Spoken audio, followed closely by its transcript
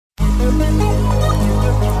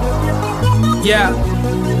Yeah.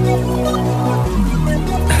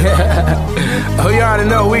 Oh, you already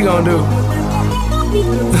know what we gonna do.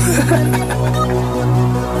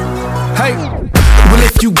 Hey. Well,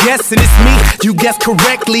 if you guessing it's me, you guess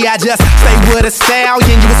correctly. I just stay with a stallion.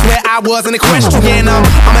 You would swear I wasn't equestrian. I'm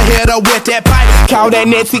a hitter with that pipe, call that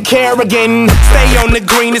Nancy Kerrigan. Stay on the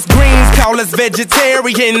greenest greens, call us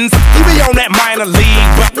vegetarians. You be on that minor league,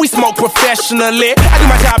 but we smoke professionally. I do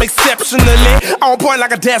my job exceptionally, on point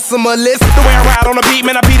like a decimalist. The way I ride on the beat,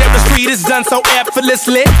 man, I beat up the street is done so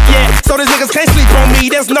effortlessly. Yeah, so these niggas can't sleep on me.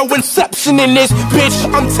 There's no inception in this, bitch.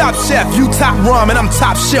 I'm top chef, you top rum, and I'm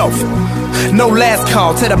top shelf. No last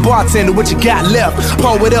call, tell the bartender what you got left.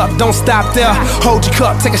 Pour it up, don't stop there. Hold your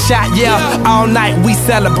cup, take a shot, yeah. All night we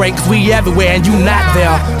celebrate, cause we everywhere and you not there.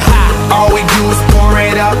 Ha. All we do is pour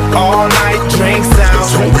it up, all night drinks down.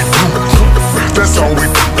 That's all we do, that's all we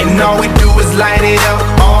do. And all we do is light it up,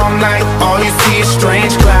 all night. All you see is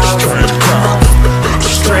strange clouds. Strange clouds,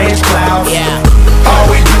 strange clouds. Yeah. All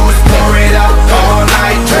we do is pour it up, all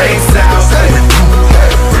night drinks down.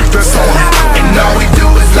 that's all we do. And all we do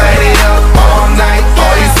is light it up all night.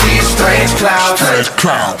 All you see is strange clouds. Strange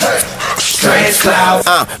clouds, strange clouds.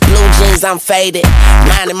 Blue jeans, I'm faded,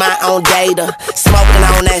 minding my own data, smoking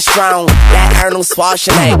on that strong, that Arnold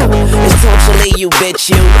Schwarzenegger. Essentially, you bitch,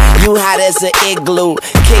 you hot as an igloo.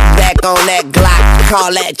 Kick back on that Glock,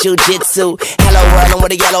 call that jujitsu. Hello world, I'm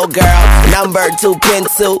with a yellow girl, number 2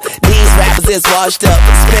 pencil. These rappers is washed up,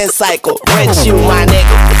 spin cycle, rinse you, my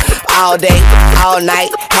nigga. All day, all night,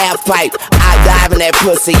 half pipe. I dive in that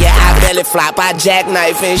pussy, yeah, I belly flop, I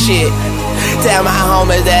jackknife and shit. Tell my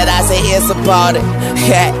homies that I say it's a party.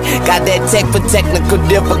 Yeah, got that tech for technical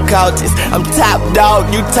difficulties. I'm top dog,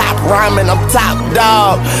 you top rhyming, I'm top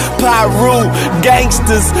dog. Pyru,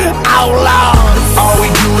 gangsters, outlaws. All we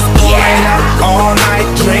do is pour it up all night,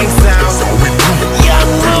 drinks down. Young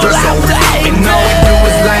rule out there. And all we do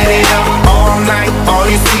is light it up all night. All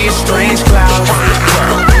you see is strange clouds.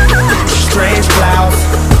 Strange clouds.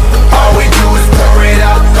 All we do is pour it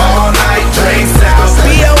up all night, drinks down.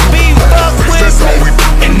 B.o.B. fuck with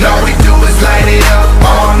me. And all we do is light it up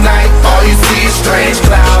all night. All you see is strange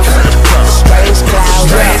clouds. Strange clouds.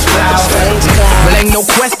 Strange clouds. Strange clouds. Well, ain't no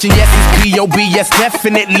question, yes, it's B.o.B, yes,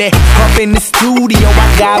 definitely. Up in the studio, I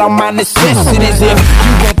got all my necessities. If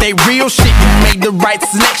you want that real shit, you made the right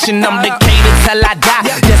selection. I'm the cater till I die,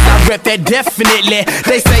 yes, I rep that definitely.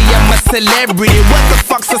 They say I'm a celebrity, what the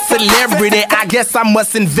fuck's a celebrity? I guess I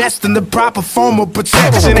must invest in the proper form of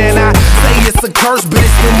protection. And I say it's a curse, but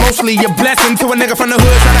it's still mostly a blessing. To a nigga from the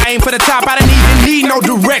hood, trying to aim for the top, I didn't even need no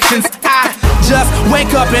directions. I just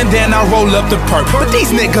wake up and then I roll up the perk. But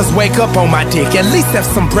these niggas wake up on my dick, at least have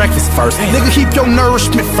some breakfast first. Nigga, keep your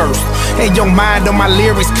nourishment first and your mind on my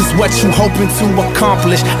lyrics, cause what you hoping to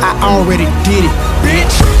accomplish, I already did it,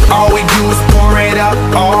 bitch. All we do is pour it up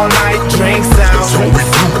all night, drinks down. that's all we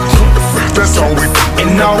do, that's all we do.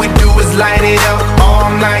 And all we do is light it up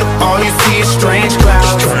all night. All you see is strange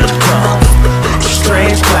clouds. Strange clouds,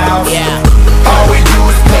 Strange clouds. Yeah. All we do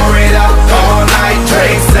is pour it up all night,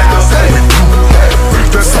 drinks down. that's all we do.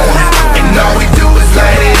 And all we do is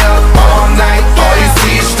light it up all night. All you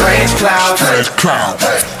see is strange clouds. Strange clouds,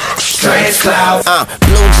 Strange clouds.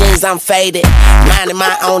 Blue jeans, I'm faded, minding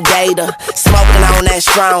my own data, smoking on that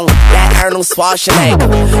strong, that Arnold Schwarzenegger.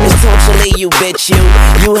 Essentially, you bitch, you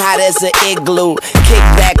hot as an igloo. Kick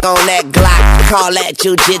back on that Glock, call that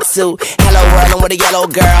jujitsu. Hello world, I'm with a yellow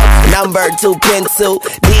girl, number 2 pencil.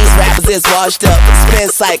 These rappers is washed up, spin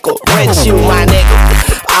cycle, rinse you, my nigga.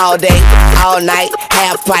 All day, all night,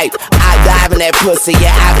 half pipe. I dive in that pussy,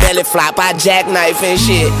 yeah, I belly flop, I jackknife and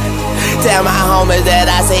shit. Tell my homies that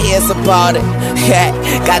I say it's a party. Yeah,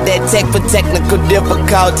 got that tech for technical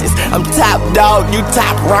difficulties. I'm top dog, you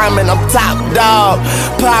top rhyming, I'm top dog.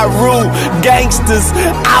 Pyru, gangsters,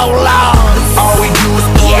 outlaws. All we do is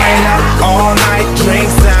pour it up all night,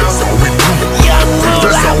 drinks down. Young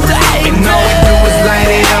rule out there. And all we do is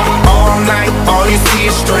light it up all night. All you see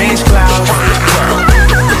is strange clouds.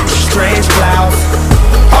 Strange clouds.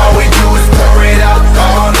 All we do is pour it up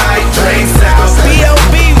all night, drinks down.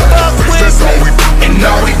 B.o.B. fuck with me. And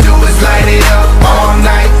all we do is light it up all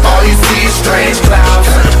night. All you see is strange clouds.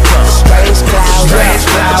 Strange clouds. Strange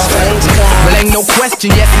clouds. Strange clouds. Well, ain't no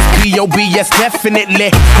question. Yes, it's B.o.B, yes,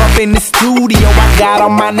 definitely. Up in the studio, I got all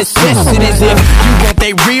my necessities. If you want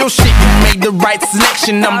that real shit, you made the right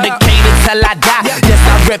selection. I'm Decatur till I die. Yes,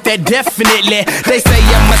 I rep that definitely. They say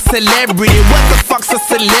I'm a celebrity. What the fuck's a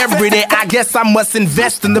celebrity? I guess I must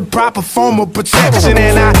invest in the proper form of protection.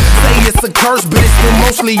 And I say it's a curse, but it's still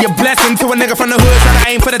mostly a blessing. To a nigga from the hood trying to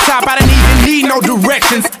aim for the top, I didn't even need no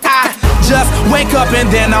directions. I just wake up and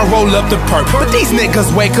then I roll up the perk. But these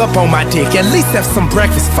niggas wake up on my dick, at least have some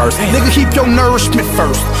breakfast first. Nigga, keep your nourishment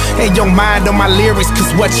first and your mind on my lyrics,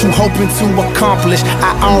 cause what you hoping to accomplish,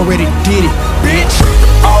 I already did it, bitch.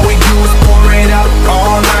 All we do is pour